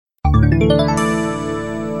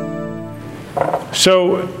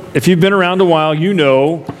So, if you've been around a while, you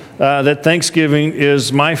know that Thanksgiving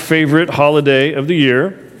is my favorite holiday of the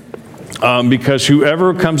year. Because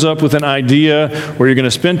whoever comes up with an idea where you're going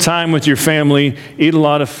to spend time with your family, eat a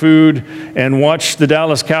lot of food, and watch the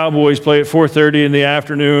Dallas Cowboys play at 4:30 in the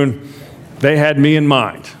afternoon, they had me in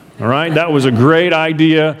mind. All right? That was a great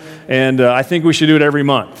idea, and I think we should do it every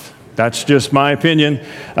month. That's just my opinion.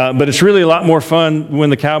 But it's really a lot more fun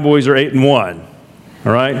when the Cowboys are 8-1.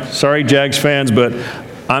 All right? Sorry, Jags fans, but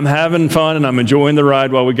I'm having fun, and I'm enjoying the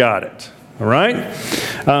ride while we got it. All right?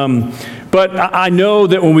 But I know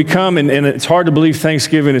that when we come, and it's hard to believe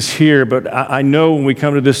Thanksgiving is here, but I know when we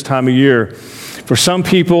come to this time of year, for some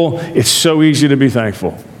people, it's so easy to be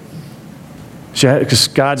thankful. Because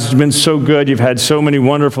God's been so good. You've had so many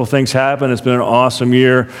wonderful things happen. It's been an awesome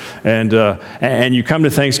year. And you come to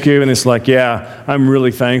Thanksgiving, it's like, yeah, I'm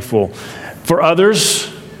really thankful. For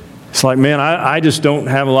others, it's like, man, I just don't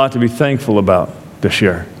have a lot to be thankful about this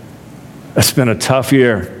year. It's been a tough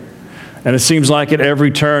year. And it seems like at every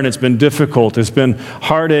turn it's been difficult. It's been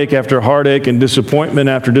heartache after heartache and disappointment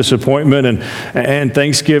after disappointment. And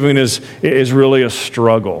Thanksgiving is really a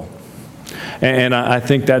struggle. And I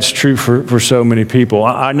think that's true for so many people.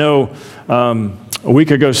 I know a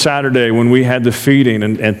week ago Saturday when we had the feeding,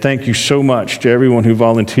 and thank you so much to everyone who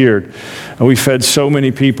volunteered. We fed so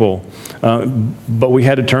many people, but we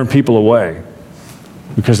had to turn people away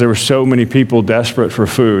because there were so many people desperate for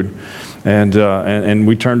food. And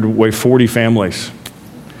we turned away 40 families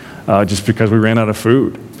just because we ran out of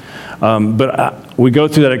food. But we go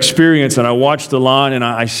through that experience, and I watch the line, and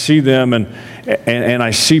I see them, and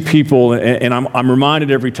I see people, and I'm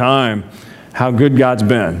reminded every time how good God's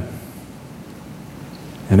been.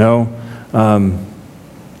 You know,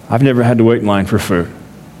 I've never had to wait in line for food.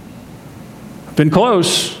 I've been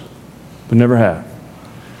close, but never have.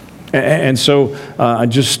 And so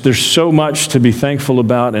there's so much to be thankful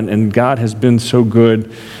about, and God has been so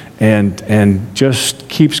good and just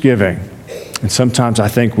keeps giving. And sometimes I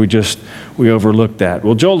think we overlook that.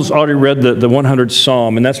 Well, Joel's already read the 100th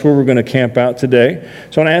Psalm, and that's where we're going to camp out today.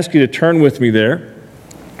 So I want to ask you to turn with me there.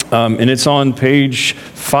 And it's on page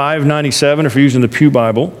 597 if you're using the Pew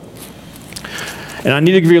Bible. And I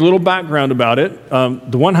need to give you a little background about it. The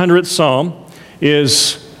 100th Psalm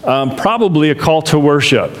is probably a call to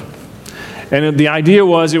worship. And the idea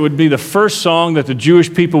was it would be the first song that the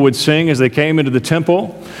Jewish people would sing as they came into the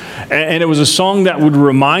temple. And it was a song that would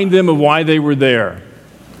remind them of why they were there.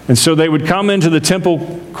 And so they would come into the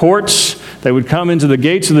temple courts, they would come into the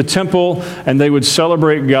gates of the temple, and they would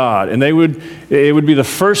celebrate God. And it would be the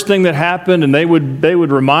first thing that happened, and they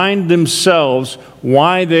would remind themselves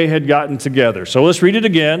why they had gotten together. So let's read it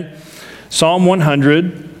again. Psalm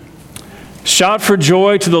 100. Shout for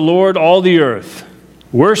joy to the Lord, all the earth.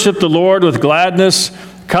 Worship the Lord with gladness.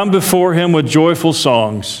 Come before him with joyful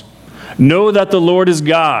songs. Know that the Lord is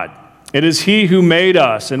God. It is he who made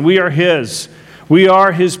us, and we are his. We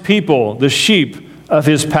are his people, the sheep of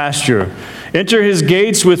his pasture. Enter his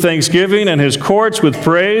gates with thanksgiving and his courts with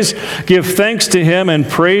praise. Give thanks to him and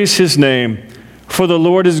praise his name. For the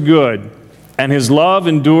Lord is good, and his love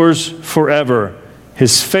endures forever.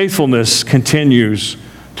 His faithfulness continues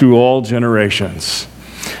through all generations.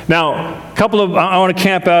 Now, I want to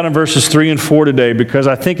camp out in verses 3 and 4 today because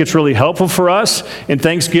I think it's really helpful for us in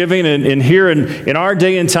Thanksgiving and here in our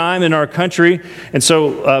day and time in our country. And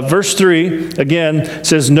so verse 3, again,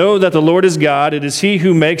 says, Know that the Lord is God. It is he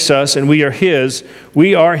who makes us, and we are his.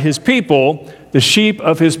 We are his people, the sheep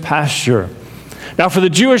of his pasture. Now, for the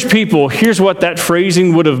Jewish people, here's what that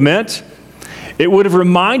phrasing would have meant. It would have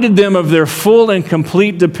reminded them of their full and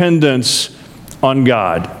complete dependence on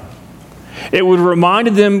God. It would have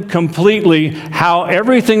reminded them completely how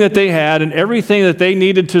everything that they had and everything that they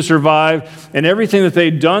needed to survive and everything that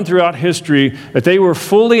they'd done throughout history, that they were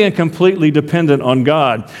fully and completely dependent on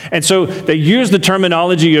God. And so they used the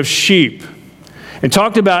terminology of sheep and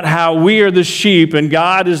talked about how we are the sheep and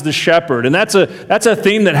God is the shepherd. And that's a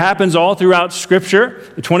theme that happens all throughout Scripture.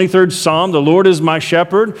 The 23rd Psalm, the Lord is my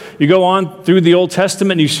shepherd. You go on through the Old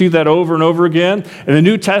Testament and you see that over and over again. In the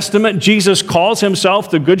New Testament, Jesus calls himself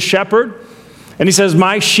the Good Shepherd. And he says,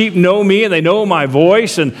 my sheep know me and they know my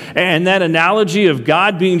voice. And that analogy of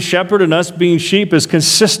God being shepherd and us being sheep is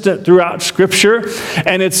consistent throughout Scripture.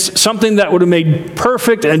 And it's something that would have made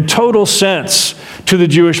perfect and total sense to the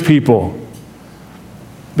Jewish people.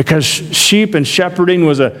 Because sheep and shepherding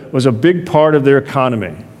was a big part of their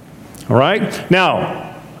economy. All right?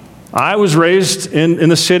 Now, I was raised in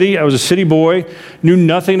the city. I was a city boy, knew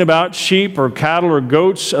nothing about sheep or cattle or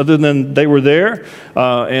goats other than they were there.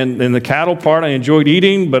 And in the cattle part, I enjoyed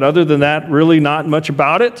eating, but other than that, really not much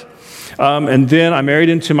about it. And then I married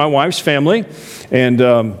into my wife's family, and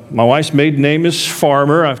my wife's maiden name is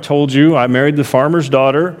Farmer. I've told you, I married the farmer's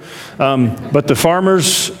daughter. But the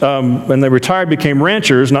farmers, when they retired, became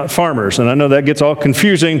ranchers, not farmers. And I know that gets all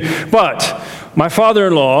confusing, but my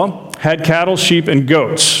father-in-law had cattle, sheep, and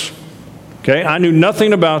goats. Okay, I knew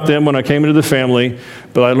nothing about them when I came into the family,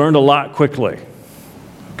 but I learned a lot quickly.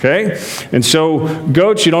 Okay, and so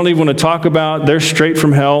goats you don't even want to talk about. They're straight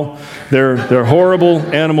from hell. They're horrible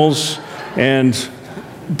animals, and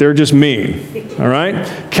they're just mean. All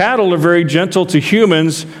right, cattle are very gentle to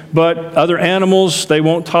humans, but other animals they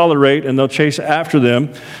won't tolerate, and they'll chase after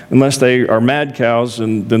them unless they are mad cows,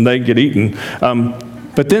 and then they get eaten.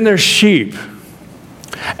 But then there's sheep.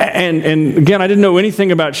 And again, I didn't know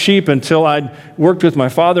anything about sheep until I'd worked with my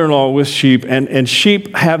father-in-law with sheep. And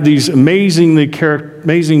sheep have these amazing,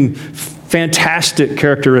 fantastic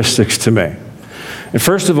characteristics to me. And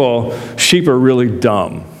first of all, sheep are really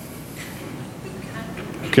dumb.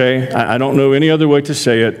 Okay? I don't know any other way to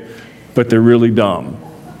say it, but they're really dumb.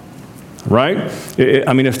 Right?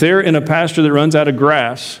 I mean, if they're in a pasture that runs out of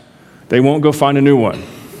grass, they won't go find a new one.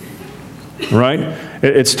 Right?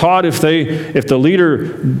 It's taught if the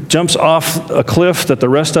leader jumps off a cliff that the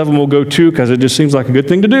rest of them will go too because it just seems like a good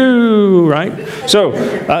thing to do, right? So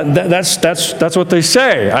that's what they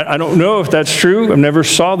say. I don't know if that's true. I never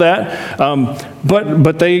saw that.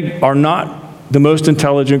 But they are not the most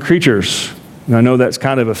intelligent creatures. And I know that's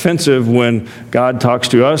kind of offensive when God talks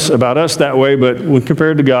to us about us that way, but when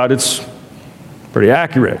compared to God, it's pretty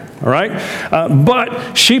accurate, all right?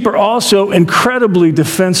 But sheep are also incredibly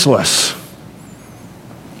defenseless.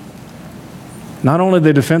 Not only are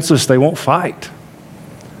they defenseless, they won't fight.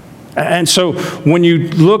 And so when you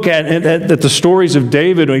look at the stories of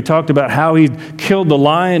David, when he talked about how he killed the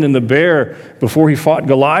lion and the bear before he fought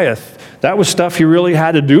Goliath, that was stuff he really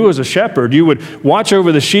had to do as a shepherd. You would watch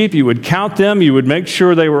over the sheep, you would count them, you would make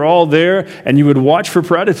sure they were all there, and you would watch for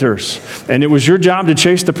predators. And it was your job to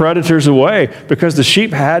chase the predators away because the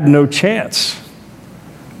sheep had no chance.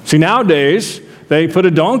 See, nowadays, they put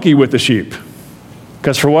a donkey with the sheep.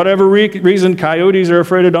 Because for whatever reason, coyotes are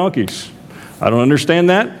afraid of donkeys. I don't understand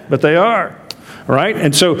that, but they are. All right?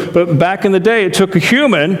 And so, but back in the day, it took a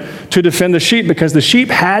human to defend the sheep because the sheep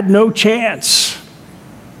had no chance.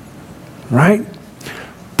 Right?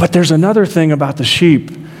 But there's another thing about the sheep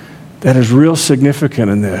that is real significant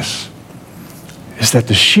in this, is that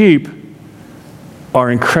the sheep are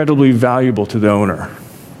incredibly valuable to the owner.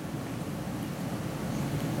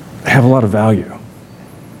 They have a lot of value.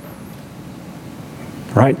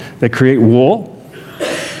 Right? They create wool.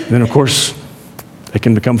 Then, of course, they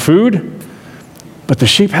can become food. But the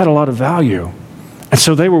sheep had a lot of value. And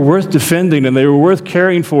so they were worth defending, and they were worth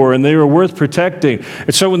caring for, and they were worth protecting.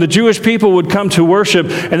 And so when the Jewish people would come to worship,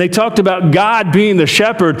 and they talked about God being the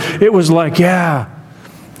shepherd, it was like, yeah,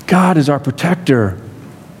 God is our protector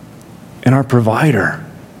and our provider.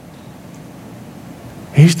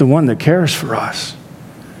 He's the one that cares for us.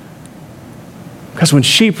 Because when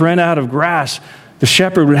sheep ran out of grass, the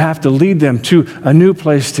shepherd would have to lead them to a new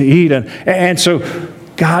place to eat. And so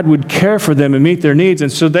God would care for them and meet their needs.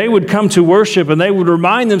 And so they would come to worship and they would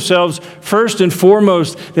remind themselves first and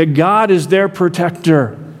foremost that God is their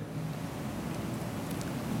protector.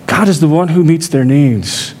 God is the one who meets their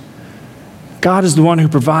needs. God is the one who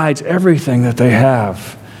provides everything that they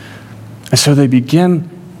have. And so they begin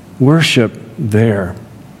worship there.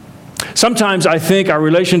 Sometimes I think our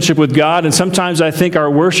relationship with God and sometimes I think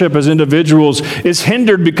our worship as individuals is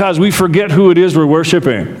hindered because we forget who it is we're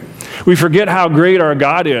worshiping. We forget how great our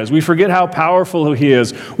God is. We forget how powerful He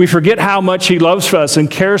is. We forget how much He loves us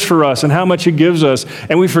and cares for us and how much He gives us.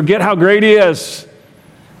 And we forget how great He is.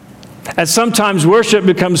 And sometimes worship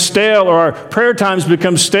becomes stale, or our prayer times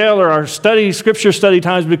become stale, or our scripture study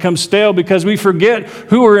times become stale because we forget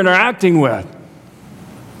who we're interacting with.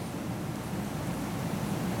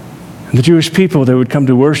 And the Jewish people, they would come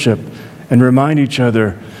to worship and remind each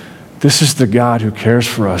other, this is the God who cares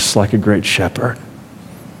for us like a great shepherd.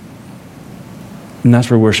 And that's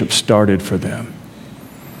where worship started for them.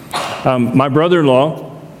 My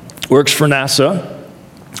brother-in-law works for NASA,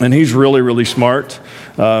 and he's really, really smart.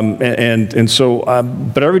 But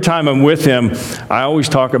every time I'm with him, I always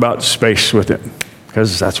talk about space with him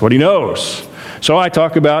because that's what he knows. So I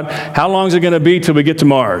talk about how long is it going to be till we get to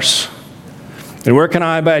Mars? And where can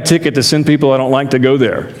I buy a ticket to send people I don't like to go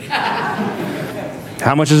there?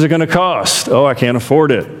 How much is it going to cost? Oh, I can't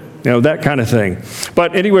afford it. that kind of thing.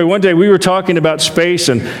 But anyway, one day we were talking about space,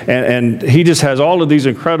 and he just has all of these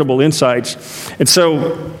incredible insights. And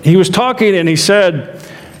so he was talking, and he said,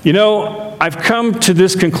 I've come to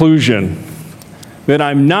this conclusion that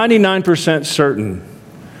I'm 99% certain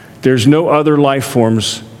there's no other life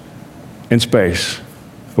forms in space.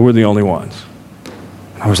 We're the only ones.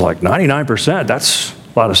 I was like, 99%? That's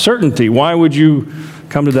a lot of certainty. Why would you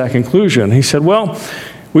come to that conclusion? He said, well,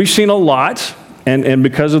 we've seen a lot. And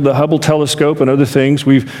because of the Hubble telescope and other things,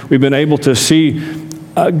 we've been able to see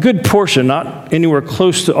a good portion, not anywhere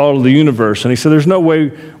close to all of the universe. And he said, there's no way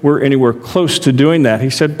we're anywhere close to doing that. He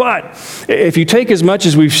said, but if you take as much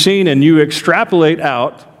as we've seen and you extrapolate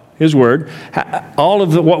out, his word, all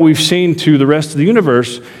of what we've seen to the rest of the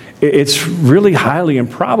universe, it's really highly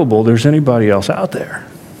improbable there's anybody else out there.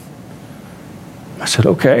 I said,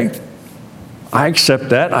 okay. I accept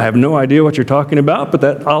that. I have no idea what you're talking about,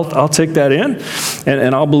 but I'll take that in,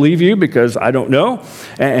 and I'll believe you because I don't know.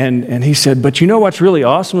 And he said, but you know what's really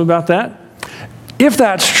awesome about that? If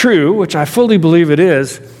that's true, which I fully believe it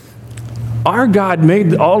is, our God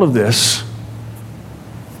made all of this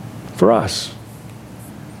for us.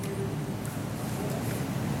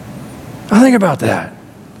 Now think about that.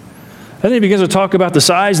 And then he begins to talk about the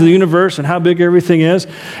size of the universe and how big everything is.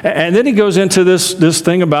 And then he goes into this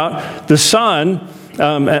thing about the sun,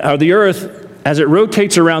 or the earth, as it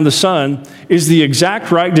rotates around the sun, is the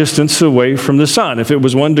exact right distance away from the sun. If it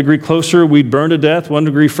was 1 degree closer, we'd burn to death. 1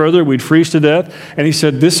 degree further, we'd freeze to death. And he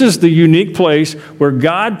said, this is the unique place where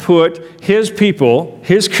God put his people,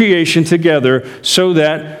 his creation together so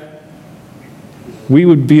that we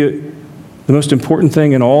would be the most important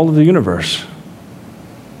thing in all of the universe.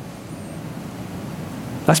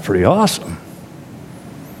 That's pretty awesome.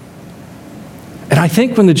 And I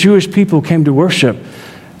think when the Jewish people came to worship,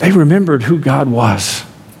 they remembered who God was.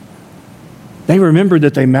 They remembered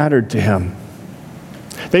that they mattered to him.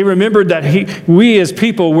 They remembered that we as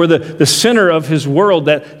people were the center of his world,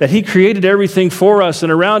 that he created everything for us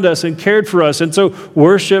and around us and cared for us. And so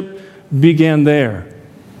worship began there.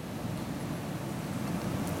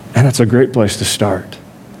 And it's a great place to start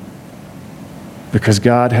because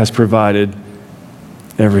God has provided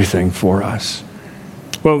everything for us.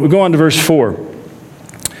 Well, we go on to verse 4.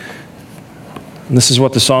 And this is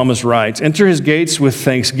what the psalmist writes. Enter his gates with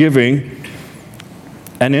thanksgiving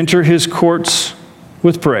and enter his courts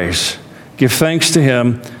with praise. Give thanks to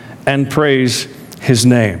him and praise his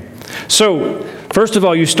name. So, first of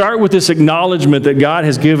all, you start with this acknowledgement that God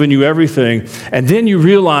has given you everything, and then you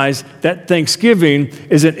realize that thanksgiving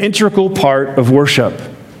is an integral part of worship.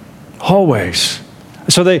 Always.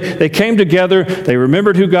 So they came together, they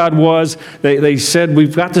remembered who God was, they said,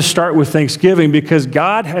 we've got to start with thanksgiving because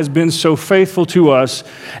God has been so faithful to us,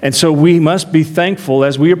 and so we must be thankful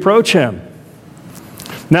as we approach him.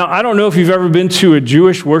 Now, I don't know if you've ever been to a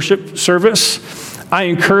Jewish worship service. I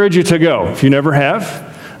encourage you to go, if you never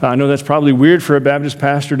have. I know that's probably weird for a Baptist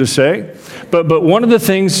pastor to say, but one of the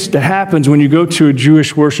things that happens when you go to a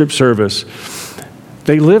Jewish worship service,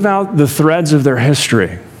 they live out the threads of their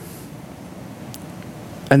history.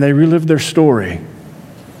 And they relive their story.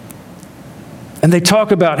 And they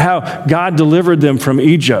talk about how God delivered them from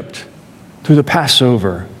Egypt through the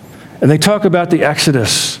Passover. And they talk about the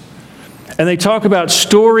Exodus. And they talk about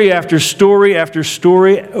story after story after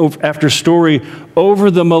story after story over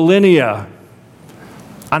the millennia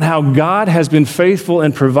on how God has been faithful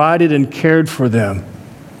and provided and cared for them.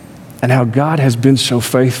 And how God has been so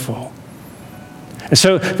faithful. And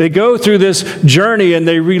so they go through this journey and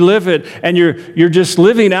they relive it, and you're just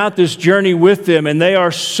living out this journey with them, and they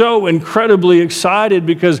are so incredibly excited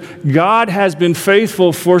because God has been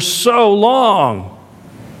faithful for so long.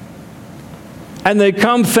 And they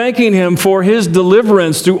come thanking him for his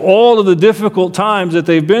deliverance through all of the difficult times that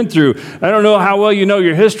they've been through. I don't know how well you know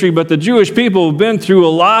your history, but the Jewish people have been through a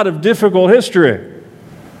lot of difficult history.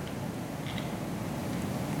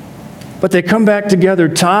 But they come back together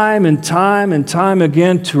time and time and time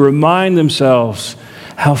again to remind themselves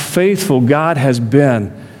how faithful God has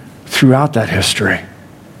been throughout that history.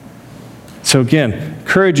 So again,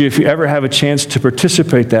 encourage you if you ever have a chance to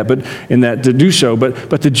participate to do so.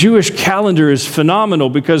 But the Jewish calendar is phenomenal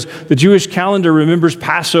because the Jewish calendar remembers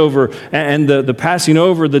Passover and the passing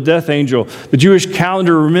over the death angel. The Jewish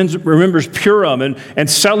calendar remembers Purim and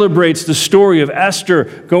celebrates the story of Esther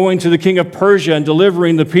going to the king of Persia and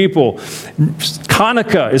delivering the people.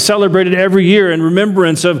 Hanukkah is celebrated every year in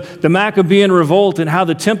remembrance of the Maccabean revolt and how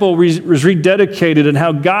the temple was rededicated and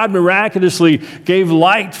how God miraculously gave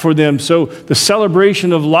light for them. So the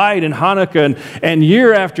celebration of light in Hanukkah, and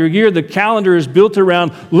year after year, the calendar is built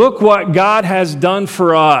around, look what God has done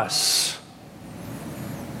for us.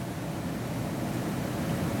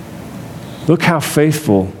 Look how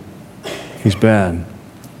faithful he's been.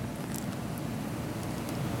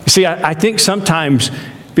 You see, I think sometimes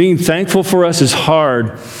being thankful for us is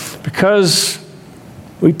hard because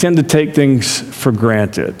we tend to take things for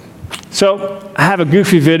granted. So I have a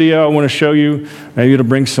goofy video I want to show you. Maybe it'll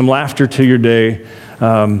bring some laughter to your day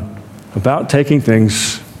about taking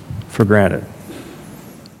things for granted.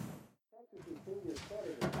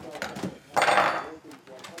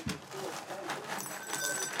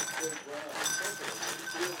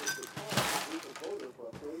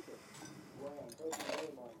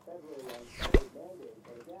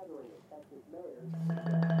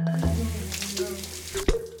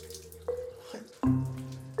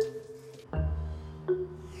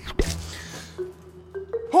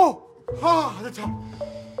 That's all.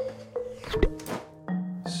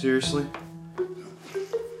 Seriously?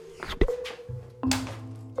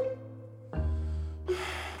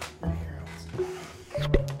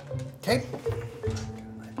 Okay.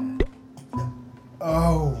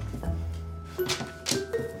 Oh.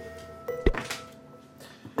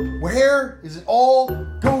 Where is it all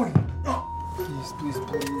going? Oh. Please, please,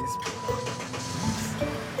 please.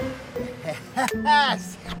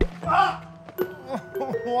 Yes! Ah!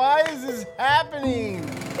 Why is this happening?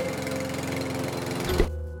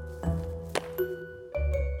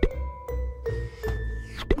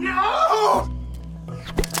 No!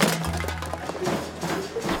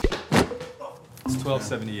 It's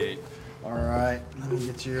 1278. All right, let me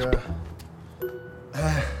get your,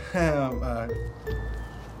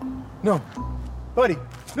 no, buddy,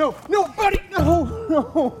 no, buddy,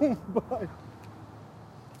 no, buddy.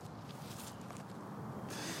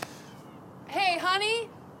 Hey, honey,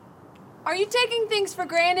 are you taking things for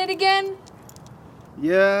granted again?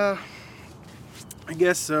 Yeah, I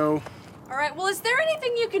guess so. All right, well, is there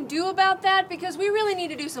anything you can do about that? Because we really need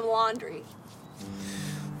to do some laundry.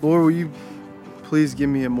 Lord, will you please give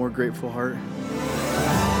me a more grateful heart?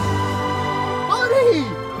 Buddy!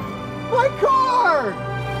 My car!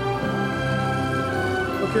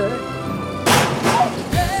 Okay.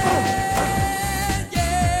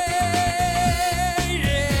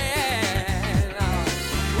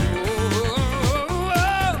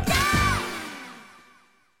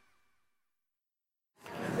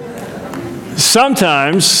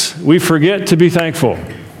 Sometimes we forget to be thankful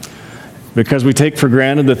because we take for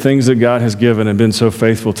granted the things that God has given and been so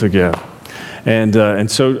faithful to give. And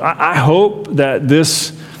so I hope that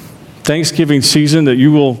this Thanksgiving season that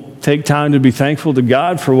you will take time to be thankful to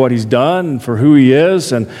God for what he's done and for who he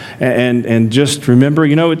is. And just remember,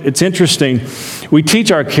 you know, it's interesting. We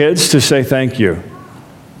teach our kids to say thank you.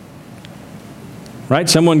 Right?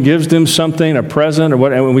 Someone gives them something, a present or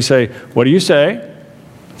what, and when we say, what do you say?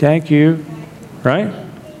 Thank you. Right?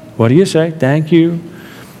 What do you say? Thank you.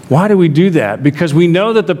 Why do we do that? Because we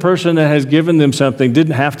know that the person that has given them something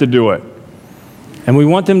didn't have to do it. And we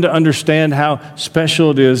want them to understand how special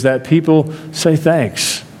it is that people say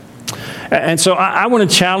thanks. And so I want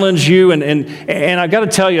to challenge you, and I got to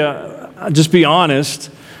tell you, just be honest,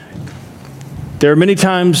 there are many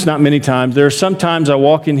times, not many times, there are some times I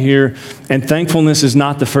walk in here and thankfulness is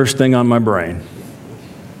not the first thing on my brain.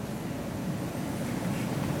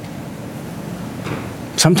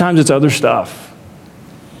 Sometimes it's other stuff.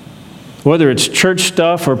 Whether it's church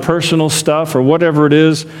stuff or personal stuff or whatever it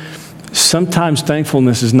is, sometimes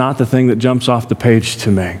thankfulness is not the thing that jumps off the page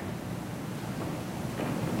to me.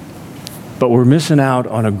 But we're missing out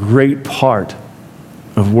on a great part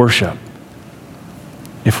of worship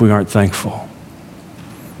if we aren't thankful.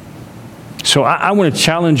 So I want to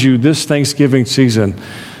challenge you this Thanksgiving season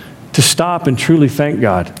to stop and truly thank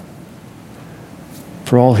God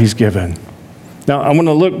for all he's given. Now, I want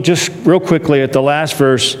to look just real quickly at the last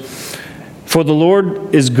verse. For the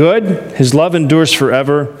Lord is good, his love endures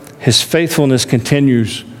forever, his faithfulness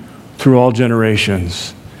continues through all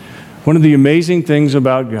generations. One of the amazing things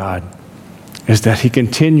about God is that he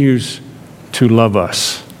continues to love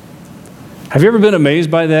us. Have you ever been amazed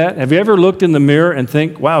by that? Have you ever looked in the mirror and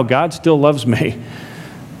think, wow, God still loves me?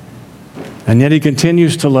 And yet he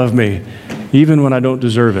continues to love me, even when I don't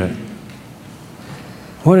deserve it.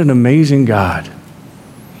 What an amazing God.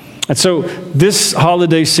 And so this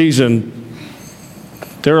holiday season,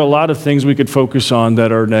 there are a lot of things we could focus on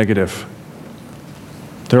that are negative.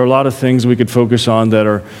 There are a lot of things we could focus on that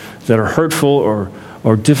are hurtful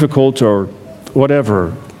or difficult or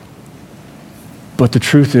whatever. But the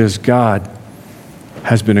truth is, God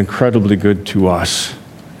has been incredibly good to us.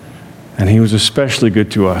 And he was especially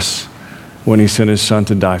good to us when he sent his son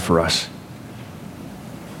to die for us.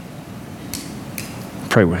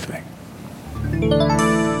 Pray with me.